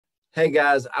Hey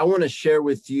guys, I want to share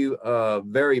with you a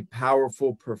very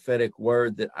powerful prophetic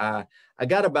word that I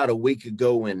got about a week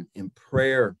ago in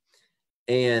prayer.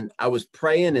 And I was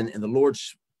praying and the Lord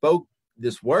spoke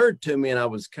this word to me. And I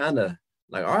was kind of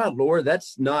like, all right, Lord,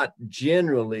 that's not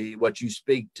generally what you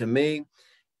speak to me.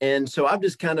 And so I've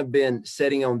just kind of been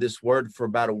sitting on this word for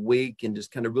about a week and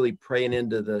just kind of really praying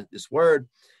into this word.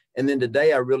 And then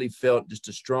today I really felt just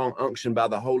a strong unction by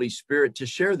the Holy Spirit to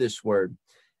share this word.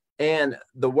 And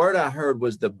the word I heard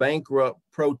was the bankrupt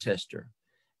protester.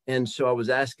 And so I was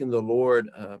asking the Lord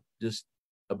just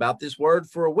about this word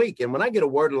for a week. And when I get a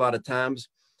word, a lot of times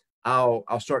I'll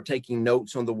start taking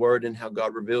notes on the word and how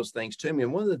God reveals things to me.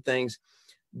 And one of the things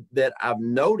that I've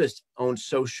noticed on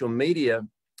social media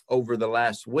over the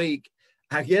last week,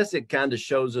 I guess it kind of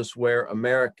shows us where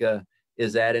America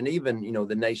is at, and even,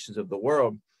 the nations of the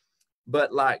world.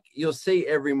 But like you'll see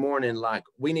every morning, like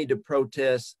we need to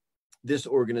protest this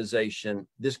organization,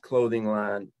 this clothing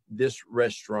line, this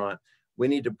restaurant. We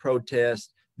need to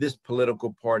protest this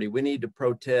political party. We need to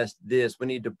protest this. We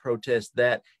need to protest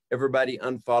that. Everybody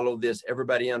unfollow this.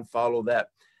 Everybody unfollow that.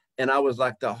 And I was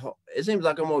like, it seems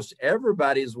like almost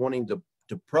everybody is wanting to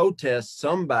protest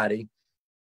somebody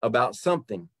about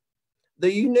something.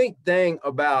 The unique thing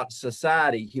about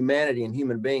society, humanity, and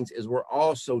human beings is we're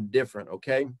all so different,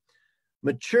 okay?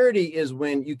 Maturity is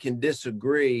when you can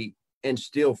disagree and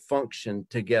still function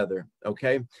together,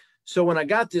 okay? So when I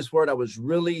got this word, I was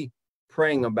really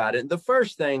praying about it. And the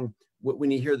first thing, when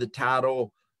you hear the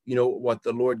title, what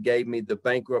the Lord gave me, the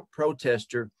bankrupt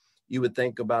protester, you would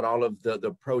think about all of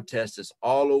the protests that's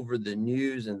all over the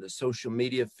news and the social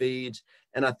media feeds.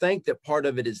 And I think that part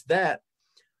of it is that.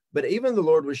 But even the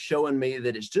Lord was showing me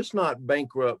that it's just not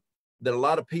bankrupt, that a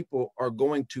lot of people are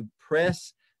going to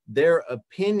press their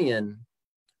opinion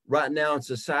right now in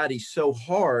society so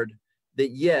hard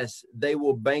that yes, they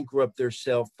will bankrupt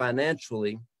themselves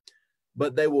financially,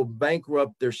 but they will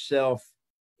bankrupt themselves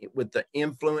with the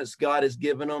influence God has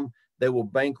given them. They will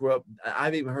bankrupt.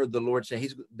 I've even heard the Lord say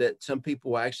that some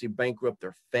people will actually bankrupt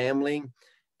their family.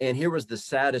 And here was the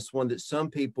saddest one, that some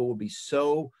people will be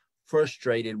so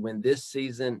frustrated when this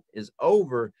season is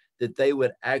over that they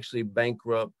would actually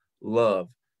bankrupt love.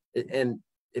 And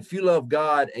if you love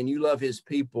God and you love his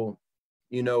people,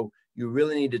 you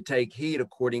really need to take heed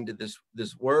according to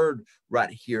this word right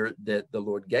here that the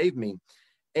Lord gave me.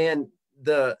 And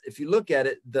if you look at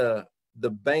it, the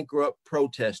bankrupt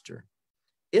protester,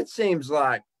 it seems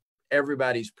like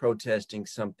everybody's protesting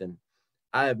something.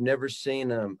 I have never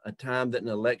seen a time that an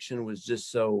election was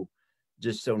just so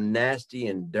nasty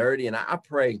and dirty. And I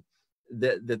pray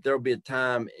that there'll be a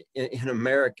time in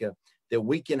America that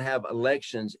we can have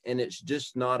elections and it's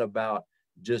just not about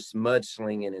just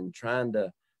mudslinging and trying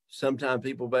to. Sometimes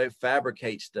people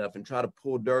fabricate stuff and try to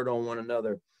pull dirt on one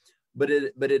another, but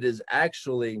it is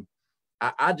actually,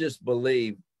 I just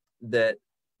believe that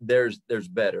there's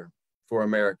better for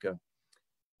America.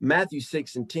 Matthew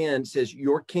 6:10 says,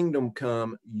 "Your kingdom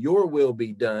come, your will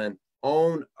be done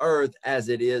on earth as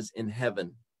it is in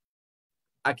heaven."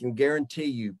 I can guarantee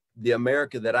you the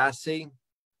America that I see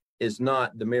is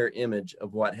not the mirror image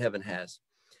of what heaven has.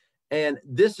 And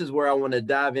this is where I want to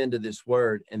dive into this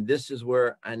word. And this is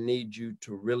where I need you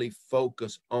to really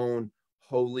focus on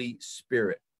Holy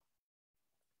Spirit.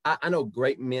 I know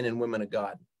great men and women of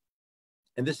God.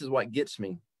 And this is what gets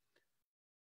me.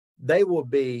 They will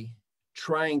be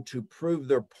trying to prove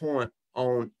their point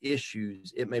on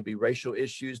issues. It may be racial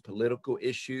issues, political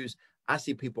issues. I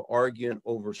see people arguing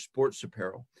over sports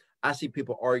apparel. I see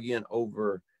people arguing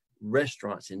over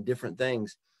restaurants and different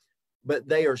things. But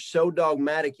they are so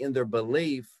dogmatic in their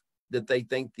belief that they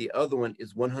think the other one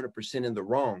is 100% in the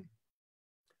wrong.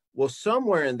 Well,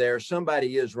 somewhere in there,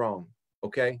 somebody is wrong,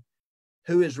 okay?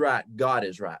 Who is right? God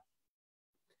is right.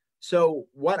 So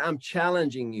what I'm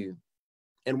challenging you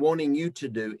and wanting you to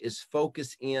do is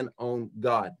focus in on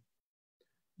God.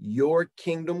 Your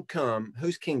kingdom come.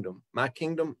 Whose kingdom? My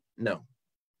kingdom? No.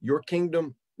 Your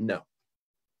kingdom? No.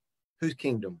 Whose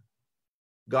kingdom?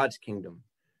 God's kingdom.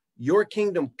 Your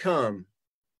kingdom come,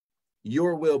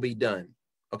 your will be done.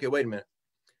 Okay, wait a minute.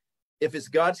 If it's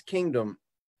God's kingdom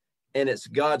and it's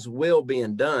God's will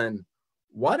being done,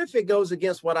 what if it goes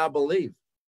against what I believe?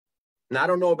 Now, I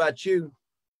don't know about you,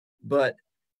 but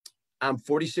I'm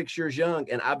 46 years young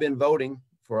and I've been voting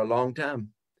for a long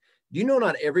time. Do you know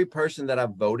not every person that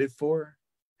I've voted for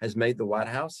has made the White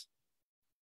House?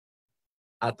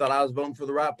 I thought I was voting for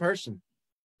the right person.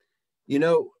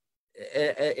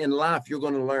 In life, you're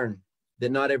going to learn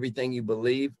that not everything you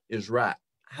believe is right.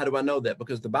 How do I know that?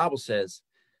 Because the Bible says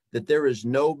that there is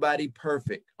nobody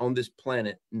perfect on this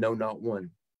planet, no, not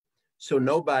one. So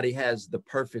nobody has the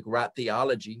perfect right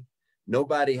theology.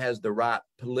 Nobody has the right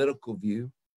political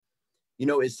view. You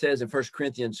know, it says in 1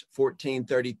 Corinthians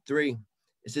 14:33,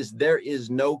 it says, there is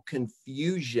no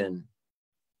confusion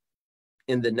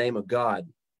in the name of God,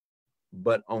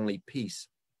 but only peace.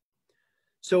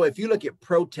 So if you look at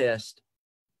protest,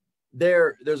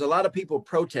 there's a lot of people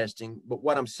protesting, but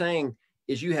what I'm saying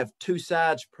is you have two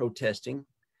sides protesting,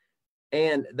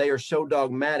 and they are so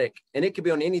dogmatic, and it could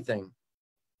be on anything.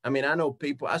 I mean, I know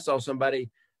people, I saw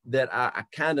somebody that I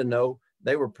kind of know,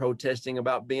 they were protesting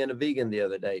about being a vegan the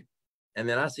other day. And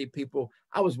then I see people,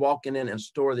 I was walking in a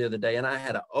store the other day, and I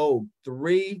had an old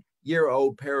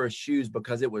 3-year-old pair of shoes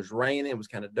because it was raining, it was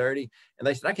kind of dirty. And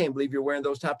they said, I can't believe you're wearing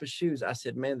those type of shoes. I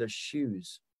said, man, they're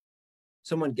shoes.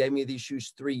 Someone gave me these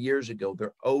shoes 3 years ago.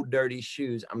 They're old, dirty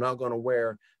shoes. I'm not going to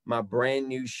wear my brand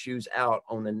new shoes out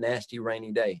on a nasty,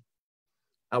 rainy day.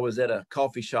 I was at a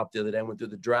coffee shop the other day. I went through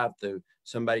the drive-thru.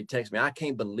 Somebody texted me, I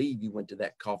can't believe you went to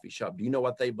that coffee shop. Do you know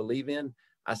what they believe in?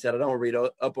 I said, I don't read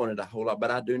up on it a whole lot,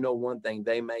 but I do know one thing.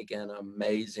 They make an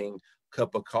amazing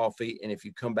cup of coffee. And if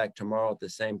you come back tomorrow at the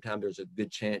same time, there's a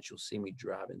good chance you'll see me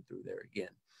driving through there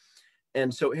again.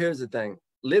 And so here's the thing.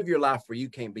 Live your life where you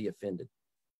can't be offended.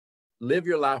 Live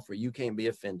your life where you can't be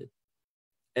offended.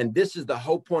 And this is the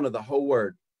whole point of the whole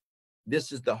word.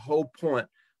 This is the whole point.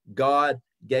 God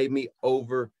gave me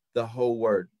over the whole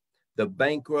word. The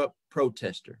bankrupt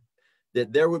protester.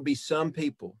 That there would be some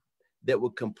people that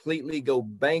would completely go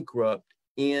bankrupt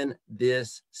in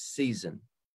this season.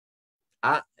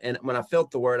 And when I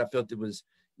felt the word, I felt it was,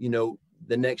 you know,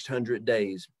 the next 100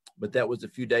 days, but that was a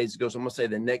few days ago. So I'm going to say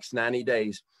the next 90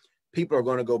 days, people are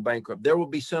going to go bankrupt. There will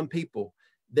be some people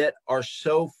that are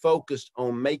so focused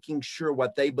on making sure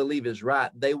what they believe is right,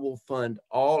 they will fund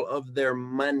all of their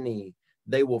money.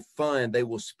 They will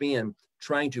spend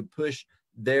trying to push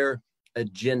their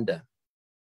agenda.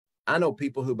 I know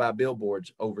people who buy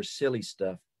billboards over silly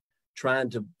stuff,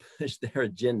 trying to push their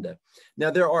agenda.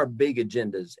 Now, there are big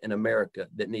agendas in America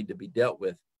that need to be dealt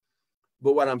with.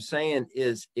 But what I'm saying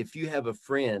is, if you have a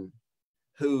friend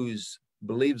who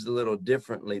believes a little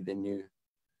differently than you,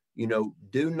 you know,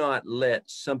 do not let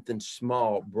something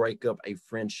small break up a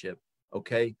friendship.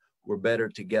 Okay. We're better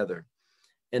together.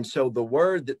 And so the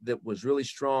word that was really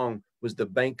strong was the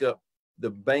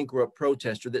bankrupt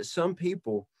protester, that some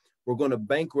people were going to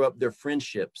bankrupt their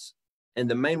friendships. And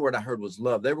the main word I heard was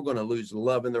love. They were going to lose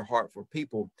love in their heart for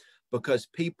people because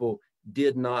people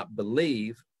did not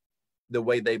believe the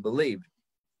way they believed.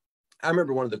 I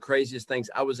remember one of the craziest things.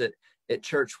 I was at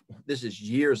church, this is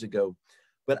years ago,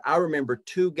 but I remember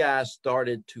two guys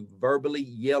started to verbally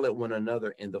yell at one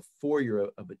another in the foyer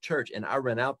of a church. And I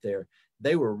ran out there.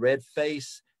 They were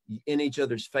red-faced in each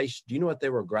other's face. Do you know what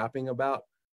they were griping about?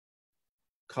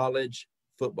 College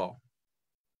football.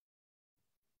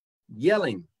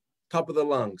 Yelling, top of the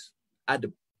lungs. I had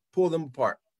to pull them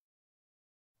apart.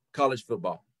 College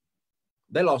football.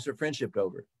 They lost their friendship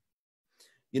over it.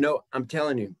 You know, I'm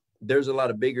telling you, there's a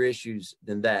lot of bigger issues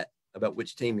than that about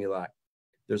which team you like.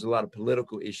 There's a lot of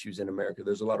political issues in America.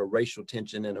 There's a lot of racial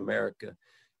tension in America,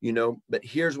 you know, but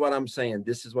here's what I'm saying.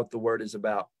 This is what the word is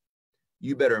about.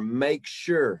 You better make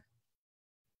sure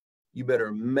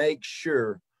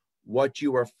what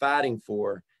you are fighting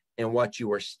for and what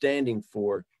you are standing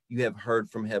for, you have heard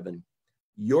from heaven.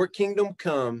 Your kingdom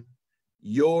come,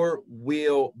 your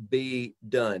will be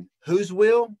done. Whose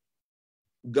will?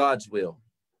 God's will.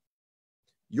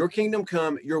 Your kingdom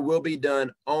come, your will be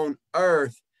done on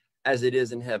earth as it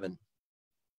is in heaven.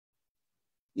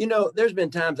 You know, there's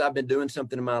been times I've been doing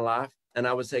something in my life and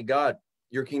I would say, God,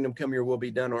 your kingdom come, your will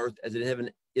be done on earth as it is in heaven.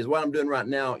 Is what I'm doing right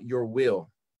now your will?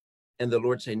 And the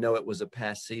Lord say, no, it was a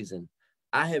past season.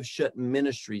 I have shut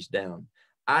ministries down.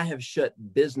 I have shut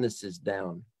businesses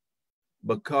down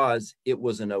because it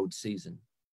was an old season.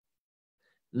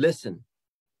 Listen,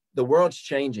 the world's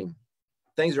changing.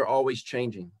 Things are always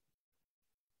changing.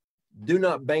 Do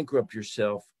not bankrupt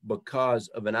yourself because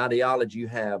of an ideology you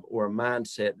have or a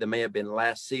mindset that may have been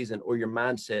last season, or your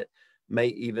mindset may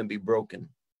even be broken.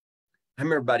 I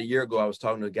remember about a year ago, I was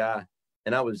talking to a guy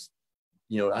and I was,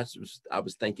 you know, I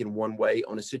was thinking one way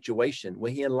on a situation.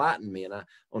 Well, he enlightened me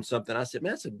on something. I said,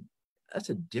 man, that's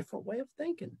a different way of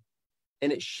thinking.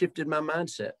 And it shifted my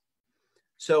mindset.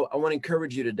 So I want to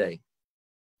encourage you today.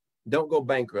 Don't go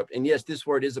bankrupt. And yes, this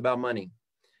word is about money.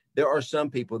 There are some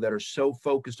people that are so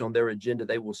focused on their agenda,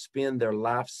 they will spend their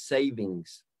life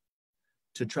savings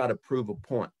to try to prove a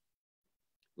point.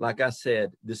 Like I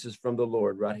said, this is from the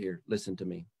Lord right here. Listen to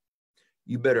me.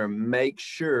 You better make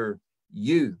sure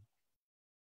you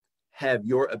have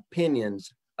your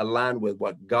opinions aligned with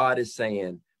what God is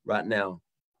saying right now.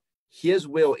 His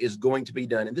will is going to be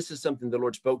done. And this is something the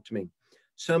Lord spoke to me.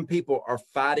 Some people are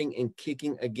fighting and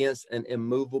kicking against an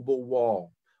immovable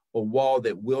wall, a wall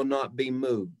that will not be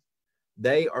moved.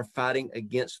 They are fighting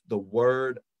against the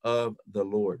word of the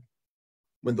Lord.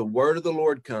 When the word of the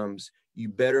Lord comes, you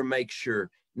better make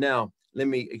sure. Now, let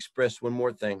me express one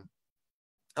more thing.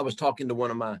 I was talking to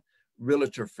one of my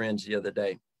realtor friends the other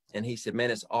day, and he said, man,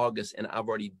 it's August, and I've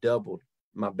already doubled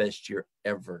my best year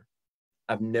ever.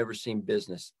 I've never seen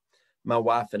business. My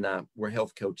wife and I, we're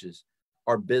health coaches.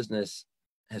 Our business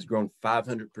has grown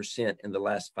 500% in the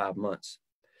last 5 months.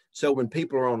 So when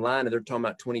people are online and they're talking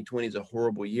about 2020 is a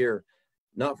horrible year,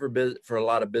 not for a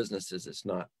lot of businesses, it's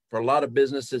not. For a lot of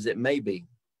businesses, it may be.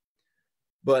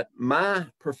 But my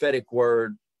prophetic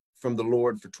word from the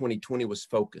Lord for 2020 was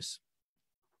focus.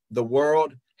 The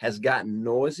world has gotten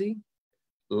noisy,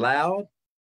 loud,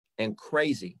 and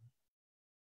crazy.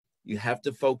 You have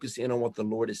to focus in on what the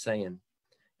Lord is saying.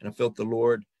 And I felt the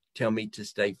Lord tell me to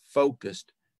stay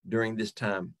focused during this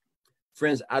time.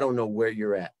 Friends, I don't know where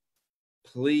you're at.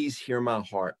 Please hear my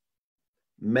heart.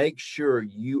 Make sure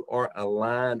you are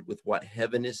aligned with what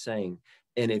heaven is saying.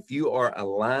 And if you are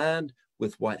aligned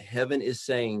with what heaven is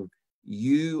saying,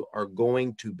 you are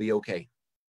going to be okay.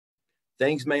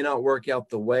 Things may not work out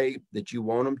the way that you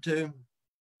want them to.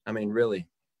 I mean, really,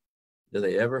 do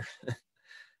they ever?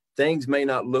 Things may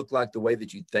not look like the way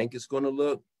that you think it's going to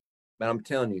look, but I'm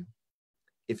telling you,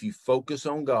 if you focus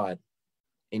on God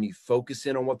and you focus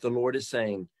in on what the Lord is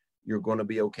saying, you're going to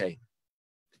be okay.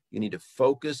 You need to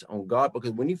focus on God,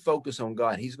 because when you focus on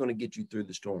God, he's going to get you through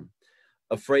the storm.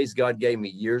 A phrase God gave me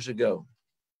years ago.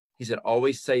 He said,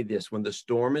 always say this, when the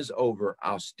storm is over,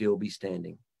 I'll still be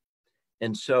standing.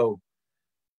 And so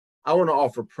I want to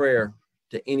offer prayer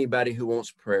to anybody who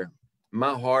wants prayer.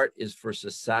 My heart is for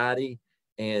society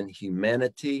and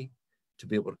humanity to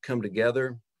be able to come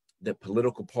together. The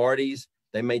political parties,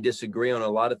 they may disagree on a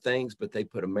lot of things, but they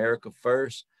put America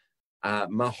first.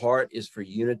 My heart is for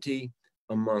unity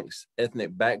amongst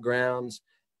ethnic backgrounds.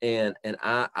 And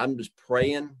I'm just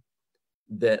praying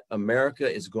that America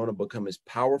is going to become as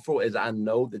powerful as I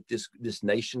know that this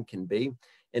nation can be.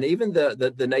 And even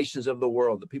the nations of the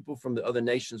world, the people from the other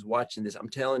nations watching this, I'm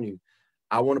telling you,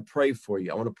 I want to pray for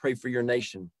you. I want to pray for your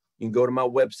nation. You can go to my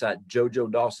website,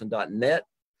 jojoedawson.net.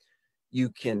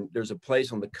 There's a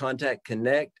place on the Contact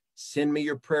Connect. Send me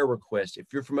your prayer request.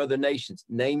 If you're from other nations,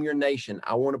 name your nation.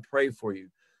 I want to pray for you.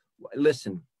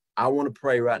 Listen, I want to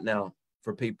pray right now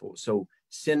for people. So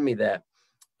send me that.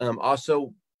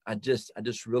 Also, I just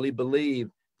really believe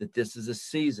that this is a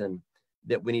season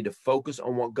that we need to focus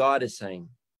on what God is saying.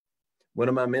 One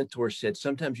of my mentors said,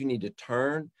 sometimes you need to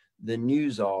turn the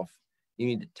news off. You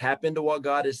need to tap into what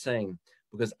God is saying,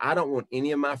 because I don't want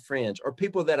any of my friends or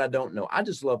people that I don't know. I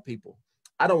just love people.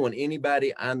 I don't want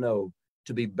anybody I know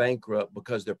to be bankrupt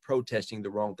because they're protesting the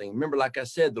wrong thing. Remember, like I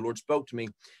said, the Lord spoke to me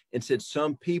and said,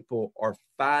 some people are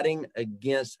fighting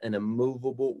against an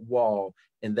immovable wall,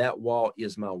 and that wall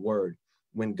is my word.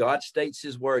 When God states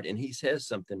his word and he says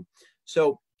something.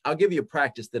 So I'll give you a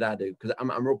practice that I do, because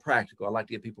I'm real practical. I like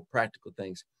to give people practical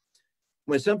things.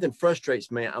 When something frustrates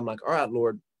me, I'm like, all right,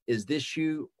 Lord, is this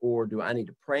you, or do I need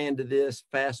to pray into this,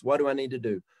 fast? What do I need to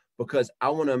do? Because I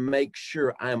want to make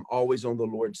sure I am always on the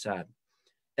Lord's side.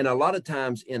 And a lot of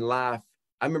times in life,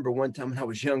 I remember one time when I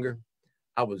was younger,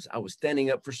 I was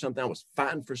standing up for something. I was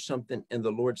fighting for something. And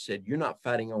the Lord said, you're not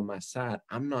fighting on my side.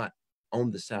 I'm not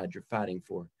on the side you're fighting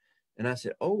for. And I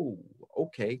said, oh,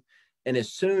 okay. And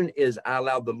as soon as I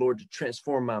allowed the Lord to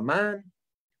transform my mind,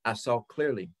 I saw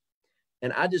clearly.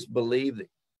 And I just believe that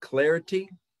clarity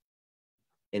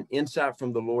and insight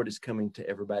from the Lord is coming to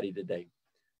everybody today.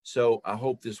 So I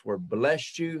hope this word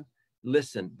blessed you.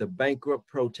 Listen, the bankrupt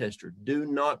protester, do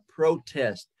not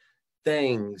protest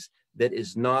things that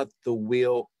is not the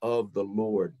will of the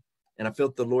Lord. And I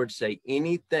felt the Lord say,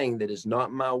 anything that is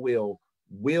not my will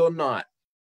not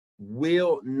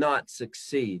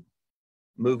succeed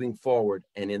moving forward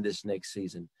and in this next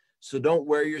season. So don't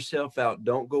wear yourself out.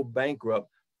 Don't go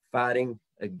bankrupt fighting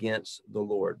against the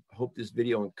Lord. I hope this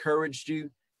video encouraged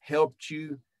you, helped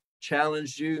you,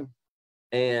 challenged you,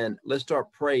 and let's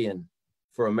start praying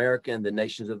for America and the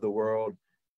nations of the world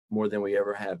more than we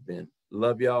ever have been.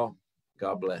 Love y'all.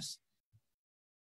 God bless.